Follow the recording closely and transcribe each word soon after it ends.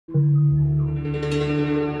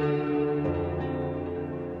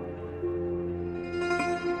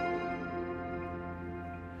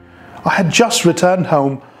I had just returned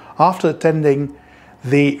home after attending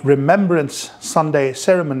the Remembrance Sunday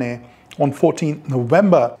ceremony on 14th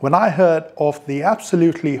November when I heard of the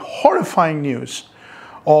absolutely horrifying news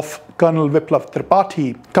of Colonel Viplav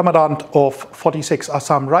Tripathi, Commandant of 46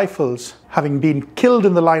 Assam Rifles, having been killed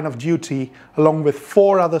in the line of duty along with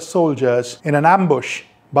 4 other soldiers in an ambush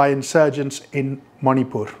by insurgents in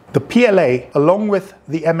Manipur. The PLA, along with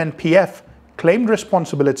the MNPF, claimed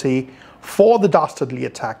responsibility for the dastardly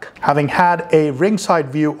attack. Having had a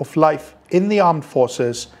ringside view of life in the armed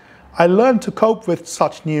forces, I learned to cope with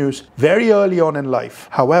such news very early on in life.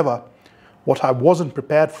 However, what I wasn't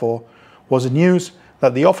prepared for was the news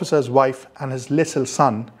that the officer's wife and his little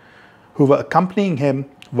son, who were accompanying him,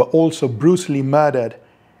 were also brutally murdered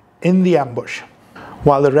in the ambush.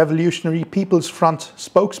 While the Revolutionary People's Front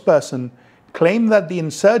spokesperson claimed that the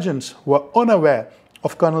insurgents were unaware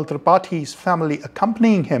of Colonel Tripathi's family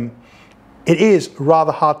accompanying him, it is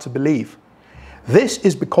rather hard to believe. This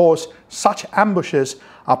is because such ambushes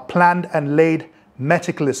are planned and laid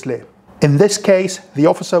meticulously. In this case, the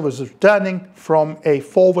officer was returning from a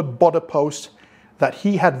forward border post that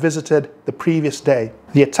he had visited the previous day.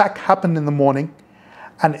 The attack happened in the morning,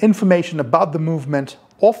 and information about the movement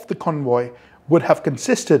of the convoy would have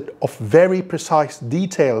consisted of very precise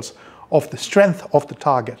details of the strength of the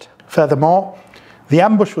target. Furthermore, the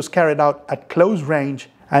ambush was carried out at close range,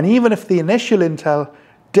 and even if the initial intel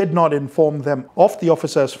did not inform them of the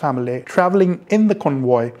officer's family traveling in the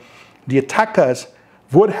convoy, the attackers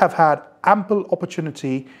would have had ample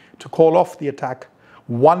opportunity to call off the attack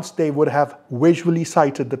once they would have visually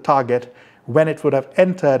sighted the target when it would have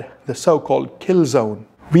entered the so-called kill zone.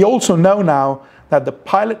 We also know now that the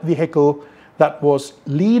pilot vehicle that was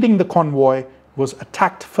leading the convoy was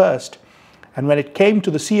attacked first, and when it came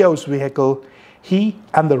to the CO's vehicle, he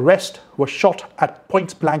and the rest were shot at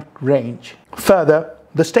point-blank range. Further,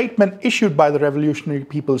 the statement issued by the Revolutionary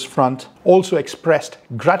People's Front also expressed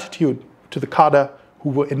gratitude to the cadre who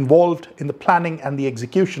were involved in the planning and the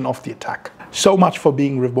execution of the attack. So much for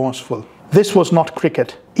being remorseful. This was not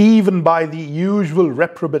cricket, even by the usual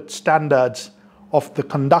reprobate standards of the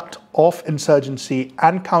conduct of insurgency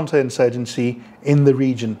and counterinsurgency in the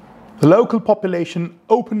region. The local population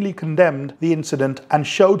openly condemned the incident and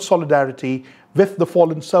showed solidarity with the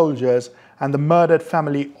fallen soldiers and the murdered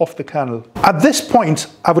family of the colonel. At this point,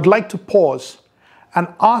 I would like to pause and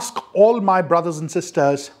ask all my brothers and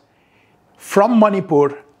sisters from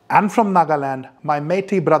Manipur and from Nagaland, my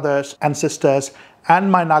Meitei brothers and sisters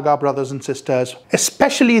and my Naga brothers and sisters,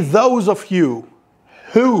 especially those of you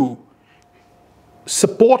who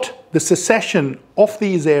support the secession of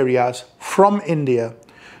these areas from India,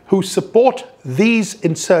 who support these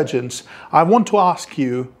insurgents, I want to ask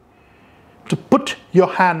you to put your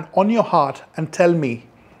hand on your heart and tell me,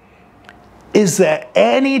 is there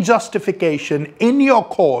any justification in your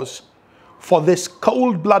cause for this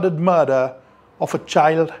cold-blooded murder of a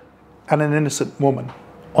child and an innocent woman?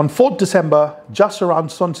 On 4th December, just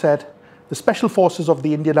around sunset, the Special Forces of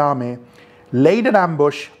the Indian Army laid an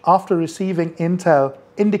ambush after receiving intel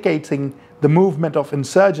indicating the movement of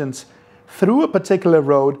insurgents through a particular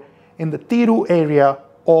road in the Tiru area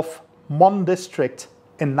of Mon district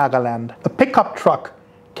in Nagaland. A pickup truck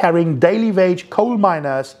carrying daily wage coal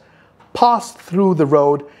miners passed through the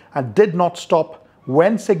road and did not stop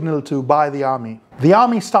when signaled to by the army. The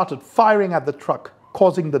army started firing at the truck,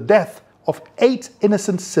 causing the death of 8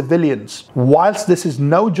 innocent civilians. Whilst this is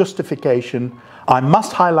no justification, I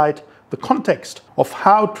must highlight the context of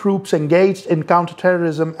how troops engaged in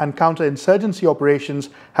counterterrorism and counterinsurgency operations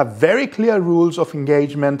have very clear rules of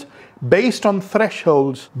engagement based on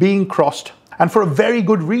thresholds being crossed, and for a very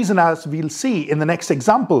good reason, as we'll see in the next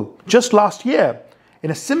example. Just last year,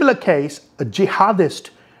 in a similar case, a jihadist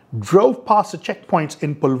drove past the checkpoints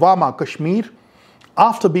in Pulwama, Kashmir,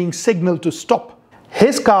 after being signaled to stop.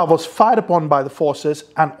 His car was fired upon by the forces,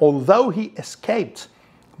 and although he escaped,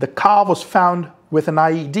 the car was found with an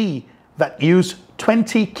IED that used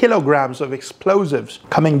 20 kilograms of explosives.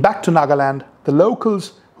 Coming back to Nagaland, the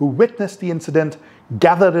locals who witnessed the incident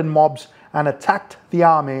gathered in mobs and attacked the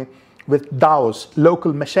army with daos,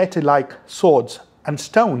 local machete-like swords, and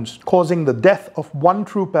stones, causing the death of 1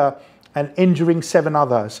 trooper and injuring 7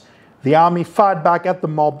 others. The army fired back at the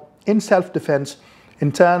mob in self-defense,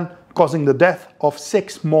 in turn causing the death of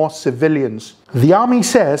 6 more civilians. The army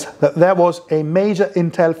says that there was a major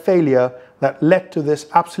intel failure that led to this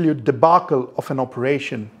absolute debacle of an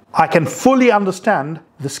operation. I can fully understand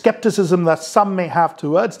the skepticism that some may have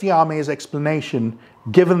towards the army's explanation,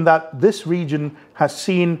 given that this region has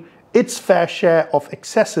seen its fair share of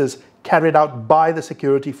excesses carried out by the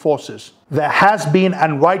security forces. There has been,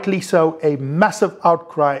 and rightly so, a massive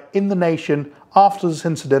outcry in the nation after this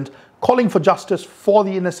incident, calling for justice for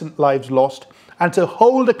the innocent lives lost and to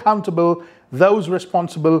hold accountable those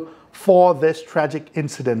responsible for this tragic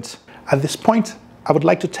incident. At this point, I would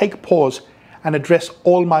like to take a pause and address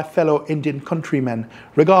all my fellow Indian countrymen,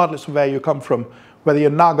 regardless of where you come from, whether you're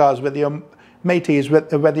Nagas, whether you're Meiteis,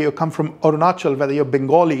 whether you come from Arunachal, whether you're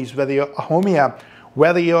Bengalis, whether you're Ahomia,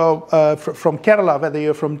 whether you're from Kerala, whether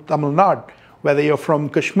you're from Tamil Nadu, whether you're from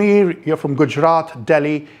Kashmir, you're from Gujarat,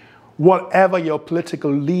 Delhi, whatever your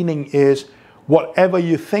political leaning is, whatever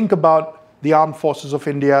you think about the armed forces of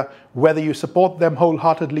India, whether you support them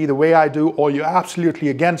wholeheartedly the way I do, or you're absolutely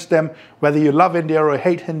against them, whether you love India or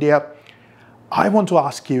hate India, I want to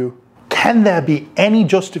ask you, can there be any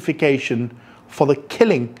justification for the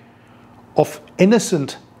killing of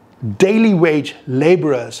innocent daily wage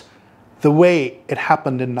laborers the way it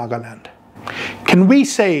happened in Nagaland? Can we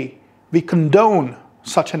say we condone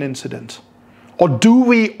such an incident? Or do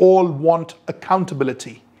we all want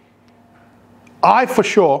accountability? I for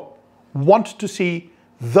sure want to see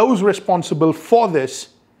those responsible for this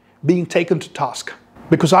being taken to task,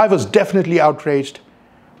 because I was definitely outraged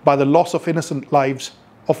by the loss of innocent lives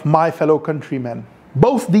of my fellow countrymen.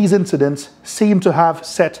 Both these incidents seem to have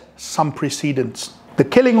set some precedents. The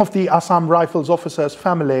killing of the Assam Rifles officer's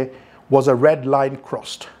family was a red line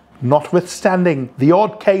crossed. Notwithstanding the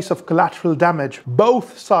odd case of collateral damage,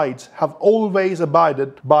 both sides have always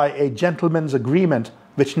abided by a gentleman's agreement,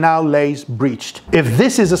 which now lays breached. If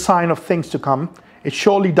this is a sign of things to come, it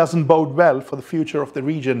surely doesn't bode well for the future of the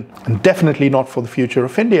region, and definitely not for the future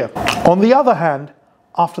of India. On the other hand,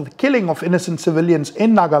 after the killing of innocent civilians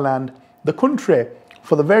in Nagaland, the country,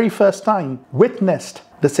 for the very first time, witnessed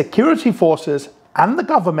the security forces and the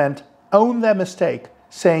government own their mistake,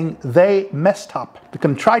 saying they messed up. The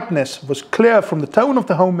contriteness was clear from the tone of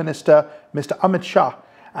the Home Minister, Mr. Amit Shah,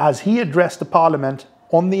 as he addressed the Parliament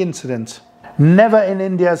on the incident. Never in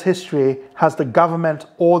India's history has the government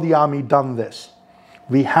or the army done this.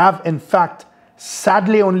 We have, in fact,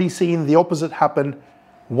 sadly only seen the opposite happen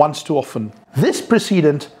once too often. This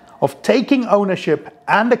precedent of taking ownership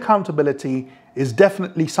and accountability is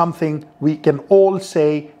definitely something we can all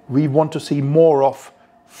say we want to see more of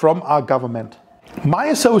from our government. My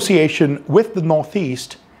association with the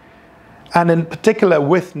Northeast, and in particular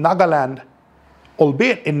with Nagaland,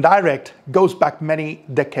 albeit indirect, goes back many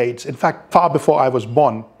decades. In fact, far before I was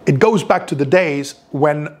born. It goes back to the days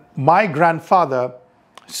when my grandfather,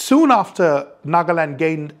 soon after Nagaland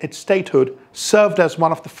gained its statehood, served as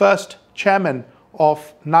one of the first chairmen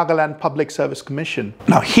of Nagaland Public Service Commission.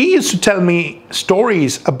 Now, he used to tell me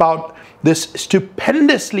stories about this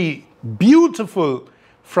stupendously beautiful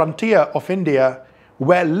frontier of India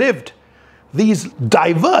where lived these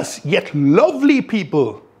diverse yet lovely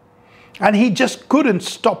people. And he just couldn't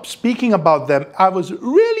stop speaking about them. I was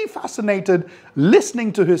really fascinated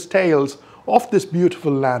listening to his tales of this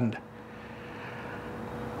beautiful land.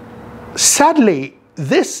 Sadly,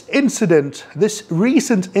 this incident, this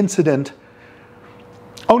recent incident,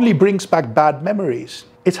 only brings back bad memories.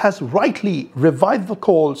 It has rightly revived the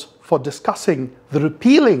calls for discussing the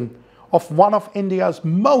repealing of one of India's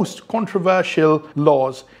most controversial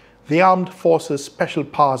laws, the Armed Forces Special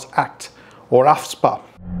Powers Act, or AFSPA.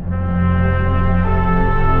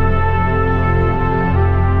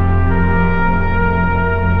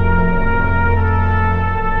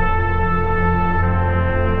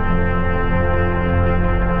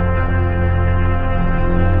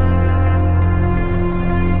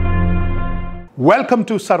 Welcome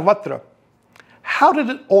to Sarvatra. How did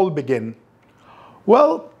it all begin?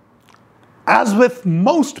 Well, as with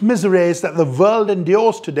most miseries that the world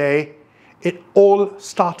endures today, it all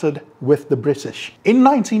started with the British. In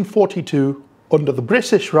 1942, under the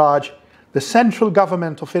British Raj, the central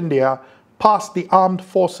government of India passed the Armed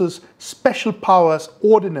Forces Special Powers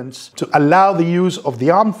Ordinance to allow the use of the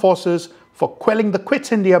armed forces for quelling the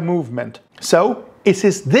Quit India movement. So, it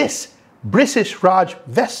is this British Raj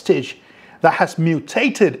vestige that has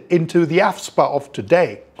mutated into the AFSPA of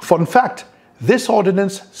today. Fun fact, this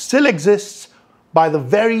ordinance still exists by the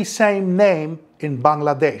very same name in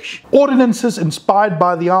Bangladesh. Ordinances inspired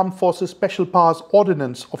by the Armed Forces Special Powers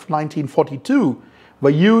Ordinance of 1942 were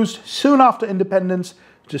used soon after independence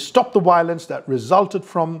to stop the violence that resulted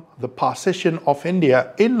from the partition of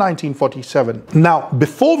India in 1947. Now,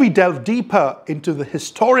 before we delve deeper into the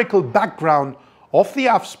historical background of the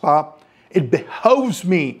AFSPA, it behoves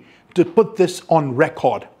me to put this on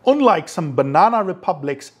record. Unlike some banana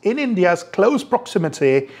republics in India's close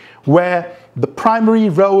proximity, where the primary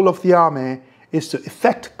role of the army is to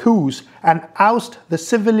effect coups and oust the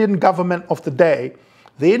civilian government of the day,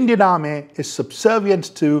 the Indian Army is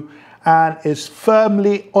subservient to and is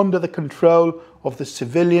firmly under the control of the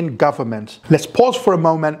civilian government. Let's pause for a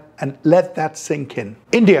moment and let that sink in.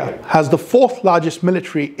 India has the 4th largest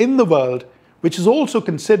military in the world, which is also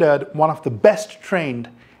considered one of the best trained,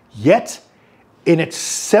 yet in its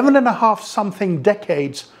 7.5 something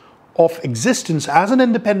decades of existence as an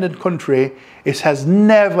independent country, it has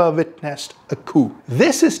never witnessed a coup.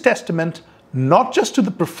 This is testament not just to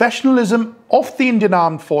the professionalism of the Indian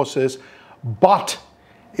Armed Forces, but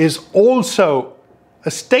is also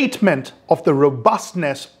a statement of the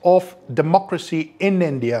robustness of democracy in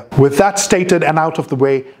India. With that stated and out of the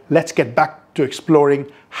way, let's get back to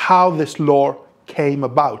exploring how this law came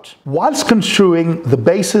about. Whilst construing the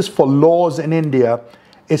basis for laws in India,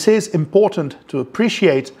 it is important to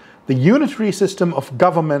appreciate the unitary system of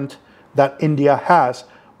government that India has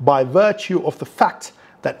by virtue of the fact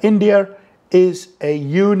that India is a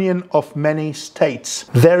union of many states.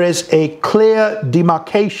 There is a clear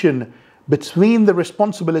demarcation between the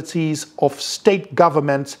responsibilities of state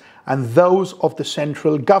governments and those of the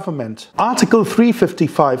central government. Article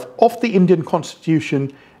 355 of the Indian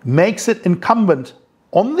Constitution makes it incumbent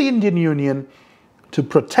on the Indian Union to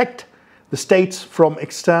protect the states from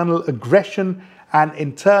external aggression and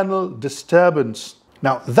internal disturbance.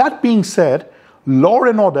 Now, that being said, law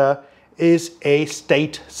and order is a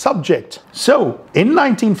state subject. So, in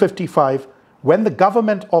 1955, when the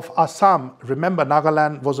government of Assam, remember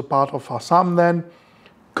Nagaland was a part of Assam then,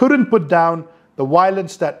 couldn't put down the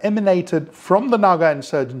violence that emanated from the Naga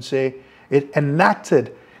insurgency, it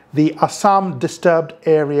enacted the Assam Disturbed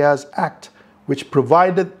Areas Act, which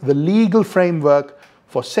provided the legal framework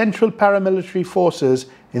for central paramilitary forces,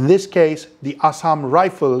 in this case the Assam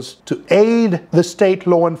Rifles, to aid the state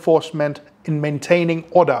law enforcement in maintaining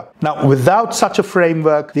order. Now, without such a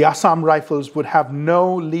framework, the Assam Rifles would have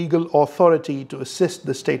no legal authority to assist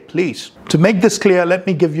the state police. To make this clear, let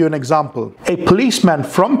me give you an example. A policeman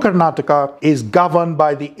from Karnataka is governed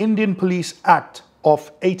by the Indian Police Act of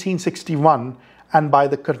 1861 and by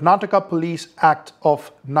the Karnataka Police Act of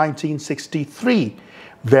 1963,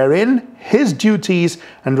 wherein his duties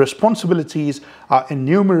and responsibilities are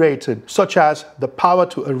enumerated, such as the power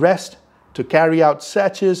to arrest, to carry out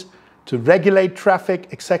searches, to regulate traffic,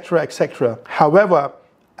 etc., etc. However,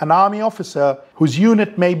 an army officer whose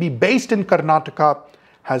unit may be based in Karnataka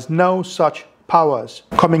has no such powers.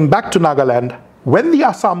 Coming back to Nagaland, when the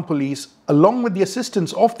Assam police, along with the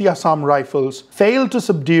assistance of the Assam Rifles, failed to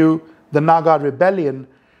subdue the Naga rebellion,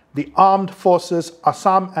 the Armed Forces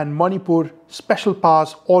Assam and Manipur Special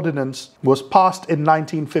Powers Ordinance was passed in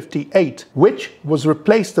 1958, which was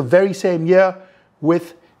replaced the very same year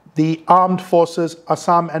with the Armed Forces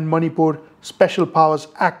Assam and Manipur Special Powers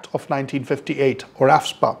Act of 1958, or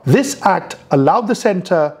AFSPA. This act allowed the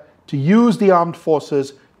centre to use the armed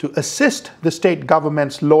forces to assist the state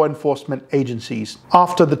government's law enforcement agencies.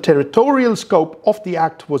 After the territorial scope of the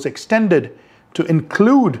act was extended to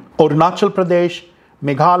include Arunachal Pradesh,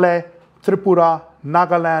 Meghalaya, Tripura,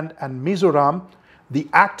 Nagaland and Mizoram, the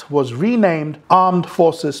act was renamed Armed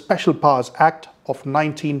Forces Special Powers Act of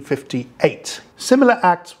 1958. Similar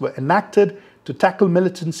acts were enacted to tackle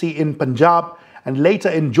militancy in Punjab and later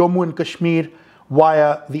in Jammu and Kashmir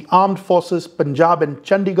via the Armed Forces Punjab and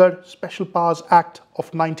Chandigarh Special Powers Act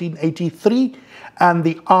of 1983 and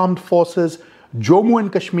the Armed Forces Jammu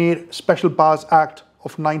and Kashmir Special Powers Act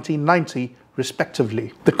of 1990,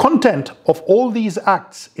 respectively. The content of all these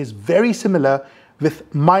acts is very similar,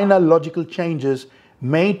 with minor logical changes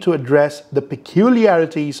made to address the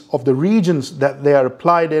peculiarities of the regions that they are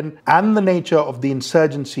applied in and the nature of the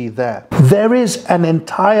insurgency there. There is an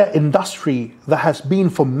entire industry that has been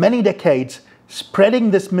for many decades spreading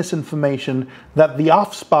this misinformation that the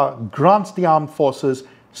AFSPA grants the armed forces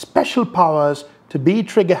special powers to be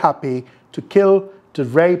trigger happy, to kill, to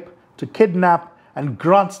rape, to kidnap, and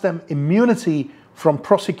grants them immunity from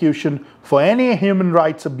prosecution for any human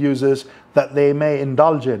rights abuses that they may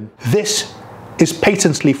indulge in. This is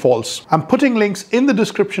patently false. I'm putting links in the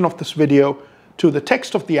description of this video to the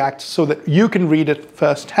text of the act so that you can read it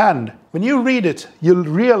firsthand. When you read it, you'll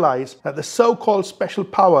realize that the so-called special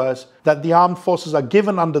powers that the armed forces are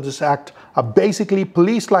given under this act are basically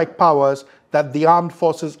police-like powers that the armed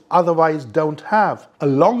forces otherwise don't have,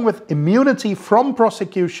 along with immunity from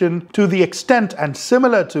prosecution to the extent and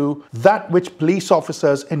similar to that which police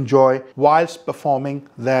officers enjoy whilst performing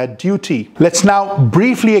their duty. Let's now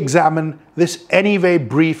briefly examine this anyway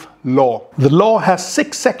brief law. The law has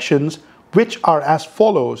 6 sections which are as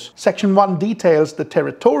follows. Section 1 details the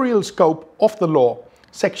territorial scope of the law.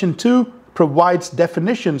 Section 2 provides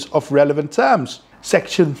definitions of relevant terms.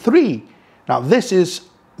 Section 3. Now this is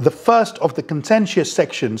the first of the contentious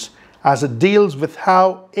sections, as it deals with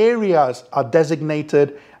how areas are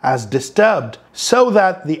designated as disturbed so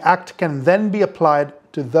that the act can then be applied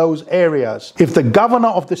to those areas. If the governor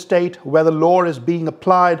of the state where the law is being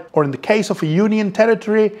applied, or in the case of a union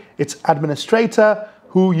territory, its administrator,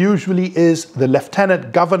 who usually is the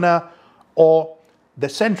lieutenant governor, or the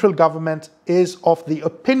central government, is of the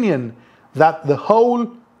opinion that the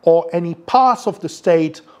whole or any parts of the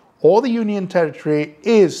state or the union territory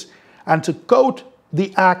is, and to quote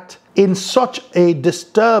the act, in such a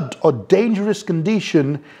disturbed or dangerous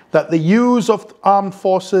condition that the use of armed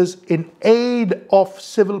forces in aid of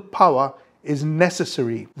civil power is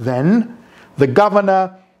necessary, then the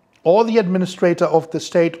governor or the administrator of the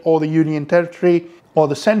state or the union territory or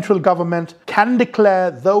the central government can declare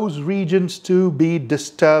those regions to be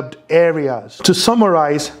disturbed areas. To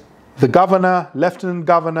summarize, the governor, lieutenant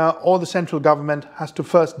governor, or the central government has to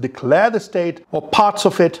first declare the state or parts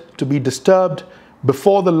of it to be disturbed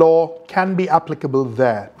before the law can be applicable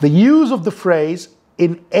there. The use of the phrase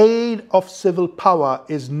 "in aid of civil power"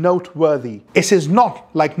 is noteworthy. It is not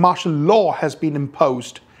like martial law has been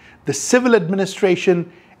imposed. The civil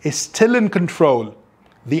administration is still in control.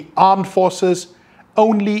 The armed forces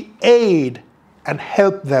only aid and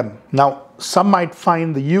help them. Now, some might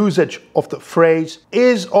find the usage of the phrase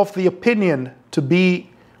is of the opinion to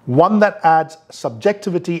be one that adds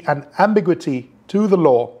subjectivity and ambiguity to the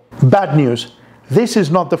law. Bad news. This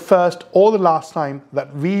is not the first or the last time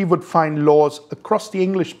that we would find laws across the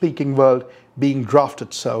English-speaking world being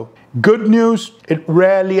drafted so. Good news, it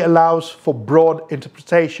rarely allows for broad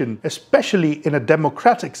interpretation, especially in a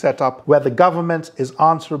democratic setup where the government is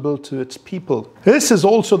answerable to its people. This is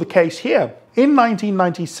also the case here. In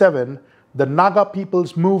 1997, the Naga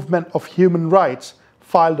People's Movement of Human Rights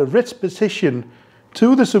filed a writ petition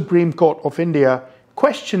to the Supreme Court of India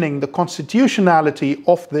questioning the constitutionality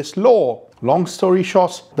of this law. Long story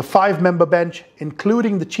short, the 5-member bench,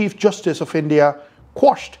 including the Chief Justice of India,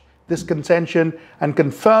 quashed this contention and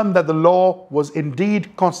confirmed that the law was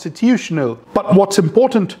indeed constitutional. But what's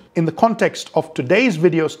important in the context of today's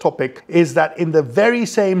video's topic is that in the very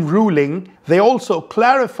same ruling, they also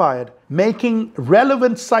clarified, making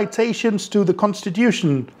relevant citations to the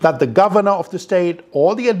Constitution, that the governor of the state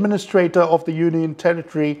or the administrator of the union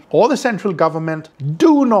territory or the central government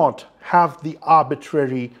do not have the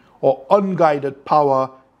arbitrary or unguided power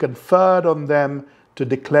conferred on them to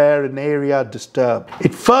declare an area disturbed.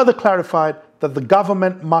 It further clarified that the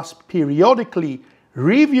government must periodically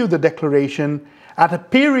review the declaration at a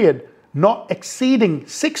period not exceeding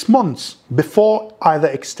 6 months before either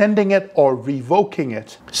extending it or revoking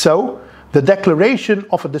it. So, the declaration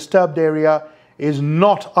of a disturbed area is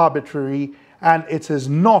not arbitrary and it is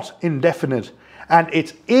not indefinite, and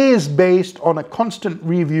it is based on a constant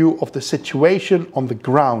review of the situation on the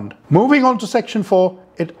ground. Moving on to Section 4,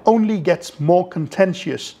 it only gets more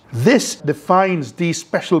contentious. This defines these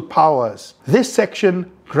special powers. This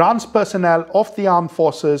section grants personnel of the armed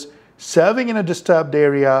forces serving in a disturbed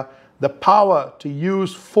area the power to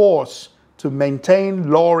use force to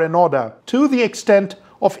maintain law and order, to the extent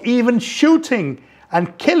of even shooting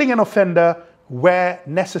and killing an offender where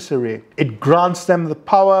necessary. It grants them the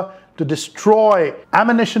power to destroy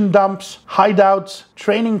ammunition dumps, hideouts,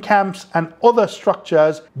 training camps, and other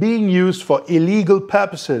structures being used for illegal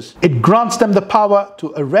purposes. It grants them the power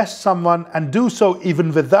to arrest someone and do so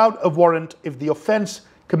even without a warrant if the offense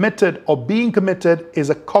committed or being committed is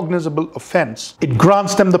a cognizable offense. It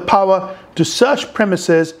grants them the power to search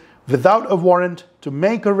premises without a warrant, to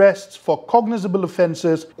make arrests for cognizable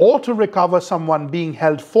offenses, or to recover someone being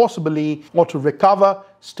held forcibly, or to recover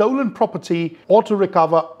stolen property, or to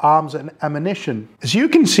recover arms and ammunition. As you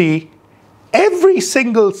can see, every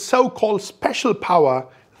single so-called special power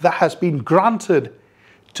that has been granted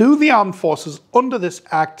to the armed forces under this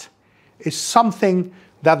act is something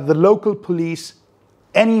that the local police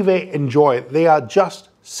anyway enjoy. They are just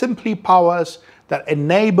simply powers that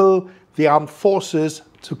enable the armed forces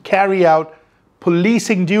to carry out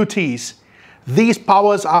policing duties. These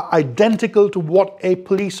powers are identical to what a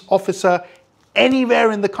police officer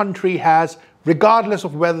anywhere in the country has, regardless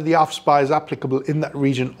of whether the AFSPA is applicable in that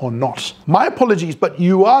region or not. My apologies, but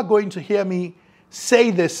you are going to hear me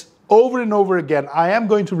say this over and over again. I am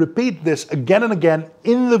going to repeat this again and again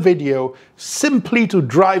in the video, simply to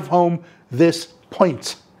drive home this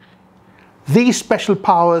point. These special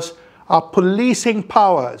powers are policing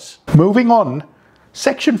powers. Moving on,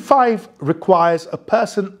 Section 5 requires a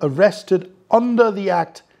person arrested under the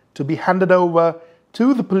Act to be handed over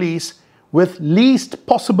to the police with least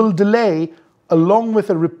possible delay, along with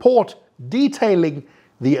a report detailing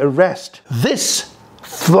the arrest. This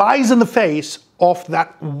flies in the face of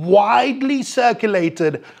that widely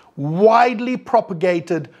circulated, widely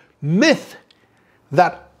propagated myth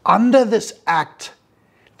that under this act,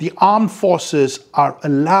 the armed forces are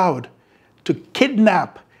allowed to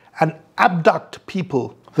kidnap and abduct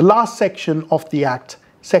people. The last section of the act,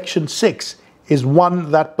 section 6, is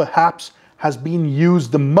one that perhaps has been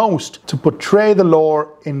used the most to portray the law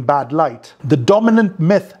in bad light. The dominant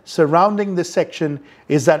myth surrounding this section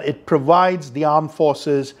is that it provides the armed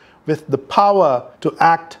forces with the power to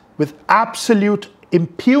act with absolute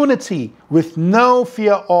impunity, with no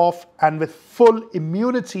fear of and with full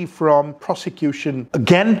immunity from prosecution.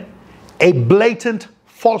 Again, a blatant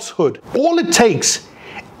falsehood. All it takes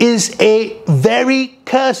is a very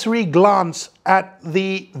cursory glance at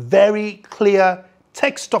the very clear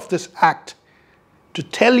text of this act to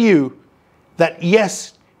tell you that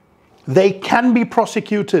yes, they can be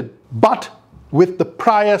prosecuted, but with the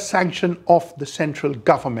prior sanction of the central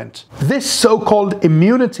government. This so-called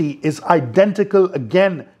immunity is identical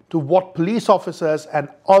again to what police officers and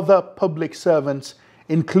other public servants,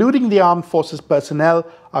 including the armed forces personnel,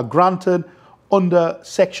 are granted under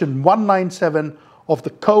section 197 of the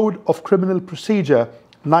Code of Criminal Procedure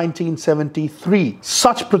 1973.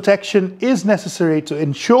 Such protection is necessary to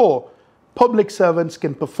ensure public servants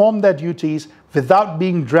can perform their duties without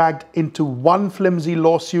being dragged into one flimsy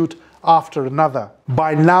lawsuit after another.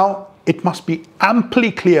 By now, it must be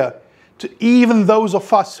amply clear to even those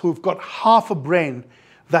of us who've got half a brain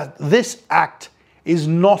that this act is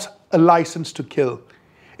not a license to kill.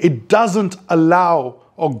 It doesn't allow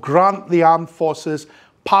or grant the armed forces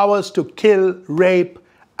powers to kill, rape,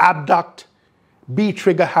 abduct, be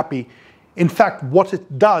trigger happy. In fact, what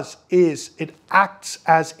it does is it acts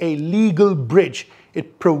as a legal bridge.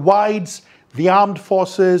 It provides the armed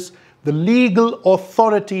forces the legal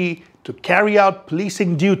authority to carry out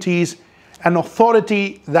policing duties, an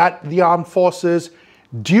authority that the armed forces,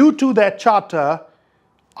 due to their charter,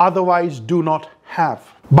 otherwise do not have.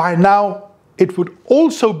 By now, it would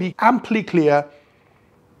also be amply clear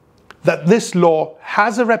that this law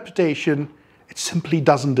has a reputation it simply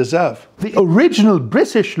doesn't deserve. The original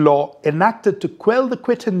British law enacted to quell the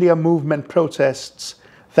Quit India movement protests,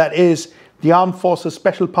 that is, the Armed Forces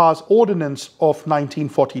Special Powers Ordinance of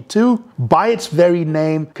 1942, by its very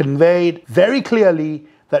name, conveyed very clearly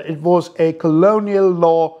that it was a colonial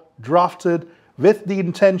law drafted with the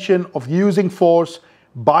intention of using force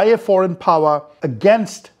by a foreign power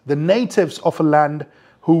against the natives of a land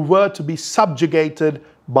who were to be subjugated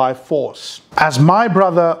by force. As my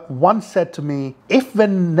brother once said to me, if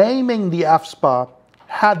when naming the AFSPA,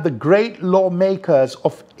 had the great lawmakers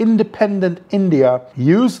of independent India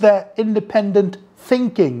used their independent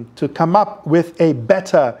thinking to come up with a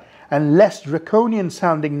better and less draconian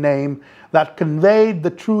sounding name that conveyed the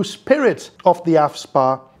true spirit of the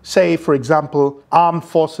AFSPA, say for example, Armed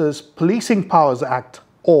Forces Policing Powers Act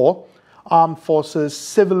or Armed Forces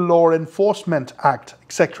Civil Law Enforcement Act,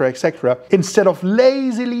 etc., etc., instead of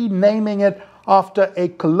lazily naming it after a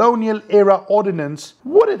colonial era ordinance,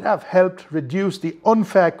 would it have helped reduce the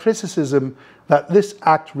unfair criticism that this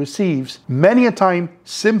act receives many a time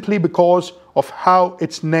simply because of how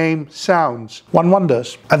its name sounds? One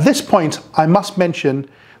wonders. At this point, I must mention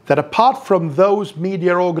that apart from those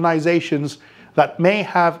media organizations that may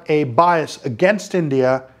have a bias against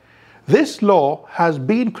India, this law has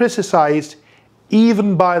been criticized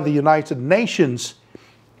even by the United Nations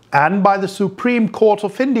and by the Supreme Court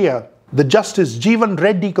of India. The Justice Jeevan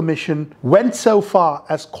Reddy Commission went so far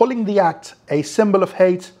as calling the act a symbol of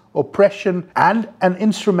hate, oppression, and an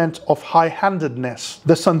instrument of high-handedness.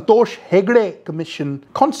 The Santosh Hegde Commission,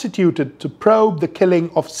 constituted to probe the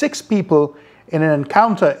killing of 6 people in an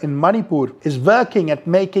encounter in Manipur, is working at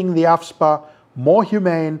making the AFSPA more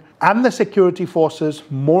humane and the security forces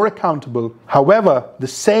more accountable. However, the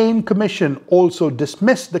same commission also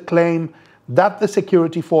dismissed the claim that the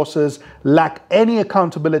security forces lack any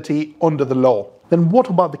accountability under the law. Then what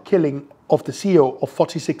about the killing of the CEO of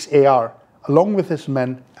 46AR, along with his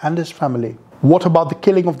men and his family? What about the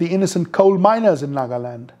killing of the innocent coal miners in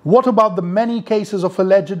Nagaland? What about the many cases of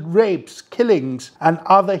alleged rapes, killings, and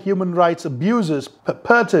other human rights abuses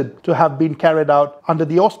purported to have been carried out under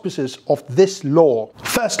the auspices of this law?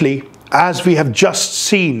 Firstly, as we have just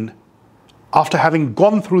seen, after having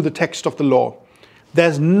gone through the text of the law,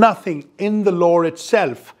 there's nothing in the law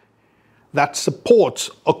itself that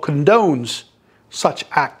supports or condones such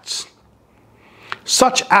acts.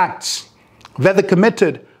 Such acts, whether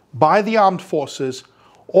committed by the armed forces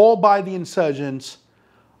or by the insurgents,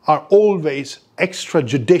 are always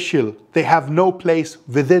extrajudicial. They have no place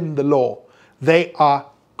within the law. They are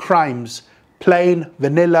crimes, plain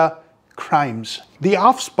vanilla crimes. The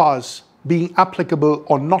AFSPAs being applicable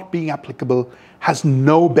or not being applicable has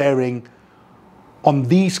no bearing on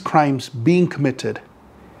these crimes being committed.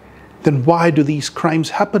 Then why do these crimes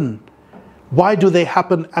happen? Why do they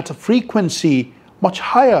happen at a frequency much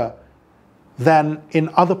higher than in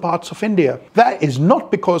other parts of India? That is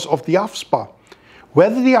not because of the AFSPA.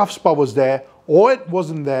 Whether the AFSPA was there or it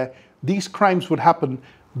wasn't there, these crimes would happen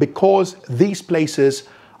because these places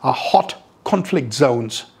are hot conflict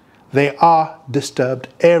zones. They are disturbed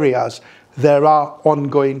areas. There are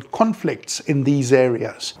ongoing conflicts in these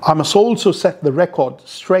areas. I must also set the record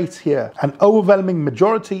straight here. An overwhelming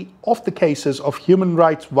majority of the cases of human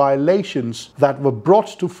rights violations that were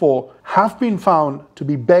brought to fore have been found to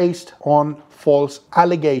be based on false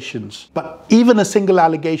allegations. But even a single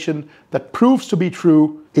allegation that proves to be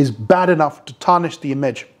true is bad enough to tarnish the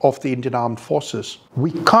image of the Indian Armed Forces.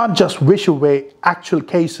 We can't just wish away actual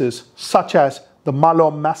cases such as the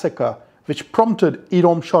Malom massacre, which prompted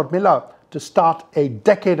Irom Sharmila to start a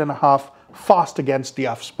decade-and-a-half fast against the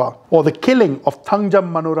AFSPA, or the killing of Thangjam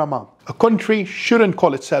Manorama. A country shouldn't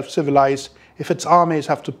call itself civilized if its armies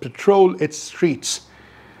have to patrol its streets.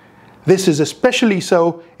 This is especially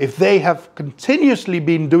so if they have continuously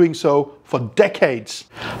been doing so for decades.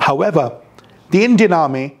 However, the Indian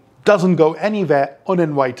Army doesn't go anywhere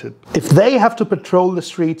uninvited. If they have to patrol the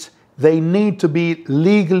streets, they need to be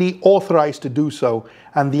legally authorized to do so,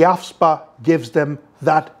 and the AFSPA gives them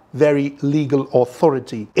that very legal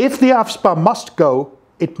authority. If the AFSPA must go,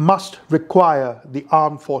 it must require the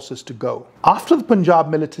armed forces to go. After the Punjab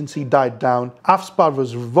militancy died down, AFSPA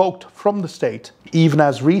was revoked from the state. Even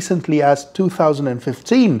as recently as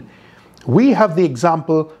 2015, we have the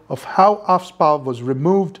example of how AFSPA was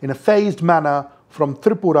removed in a phased manner from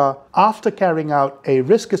Tripura after carrying out a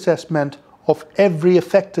risk assessment of every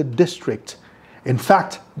affected district. In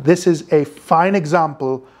fact, this is a fine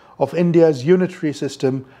example of India's unitary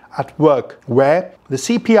system at work, where the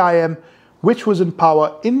CPIM, which was in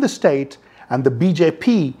power in the state, and the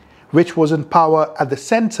BJP, which was in power at the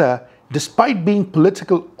centre, despite being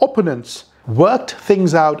political opponents, worked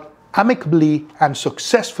things out amicably and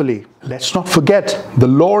successfully. Let's not forget, the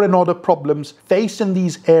law and order problems faced in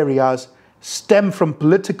these areas stem from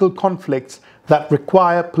political conflicts that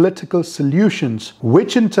require political solutions,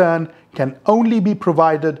 which in turn can only be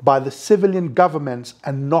provided by the civilian governments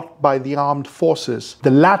and not by the armed forces.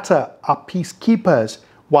 The latter are peacekeepers,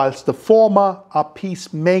 whilst the former are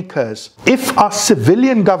peacemakers. If our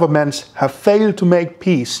civilian governments have failed to make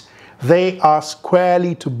peace, they are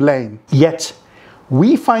squarely to blame. Yet,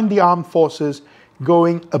 we find the armed forces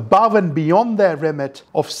going above and beyond their remit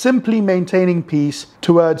of simply maintaining peace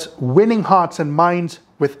towards winning hearts and minds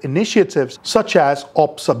with initiatives such as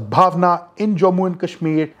Op Sadbhavna in Jammu and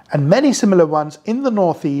Kashmir and many similar ones in the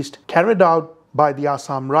northeast carried out by the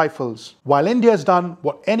Assam Rifles. While India has done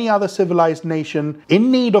what any other civilized nation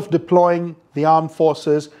in need of deploying the armed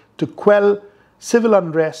forces to quell civil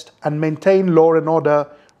unrest and maintain law and order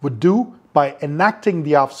would do by enacting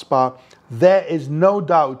the AFSPA, there is no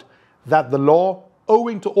doubt that the law,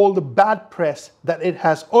 owing to all the bad press that it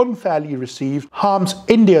has unfairly received, harms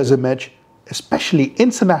India's image, especially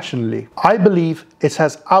internationally. I believe it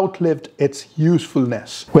has outlived its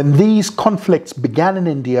usefulness. When these conflicts began in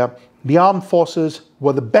India, the armed forces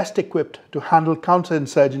were the best equipped to handle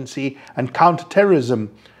counterinsurgency and counter-terrorism,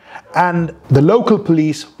 and the local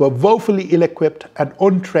police were woefully ill-equipped and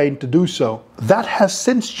untrained to do so. That has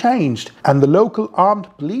since changed, and the local armed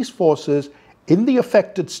police forces in the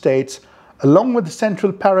affected states, along with the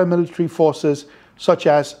central paramilitary forces such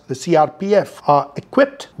as the CRPF, are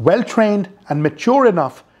equipped, well-trained and mature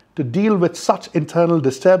enough to deal with such internal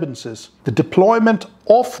disturbances. The deployment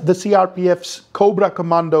of the CRPF's Cobra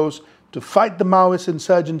commandos to fight the Maoist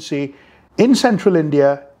insurgency in central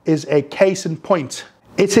India is a case in point.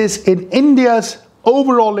 It is in India's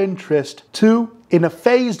overall interest to, in a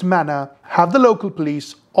phased manner, have the local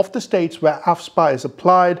police of the states where AFSPA is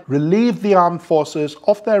applied relieve the armed forces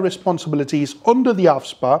of their responsibilities under the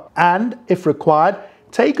AFSPA and, if required,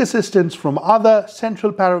 take assistance from other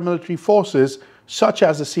central paramilitary forces such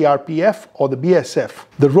as the CRPF or the BSF.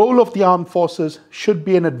 The role of the armed forces should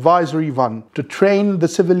be an advisory one, to train the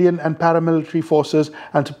civilian and paramilitary forces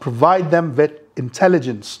and to provide them with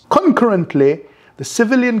intelligence. Concurrently, the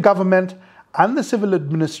civilian government and the civil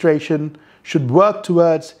administration should work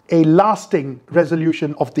towards a lasting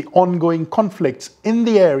resolution of the ongoing conflicts in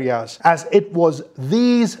the areas, as it was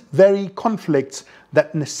these very conflicts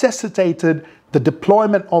that necessitated the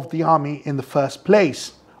deployment of the army in the first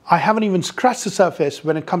place. I haven't even scratched the surface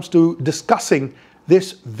when it comes to discussing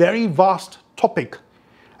this very vast topic,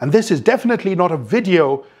 And this is definitely not a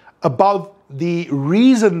video about the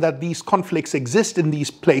reason that these conflicts exist in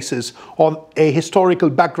these places or a historical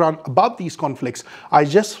background about these conflicts. I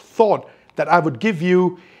just thought that I would give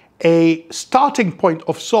you a starting point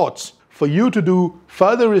of sorts for you to do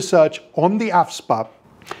further research on the AFSPA.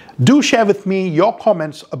 Do share with me your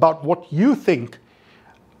comments about what you think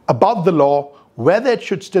about the law, whether it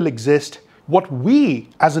should still exist, what we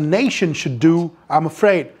as a nation should do. I'm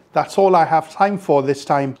afraid that's all I have time for this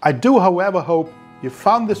time. I do, however, hope you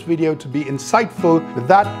found this video to be insightful. With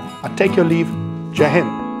that, I take your leave. Jai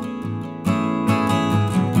Hind.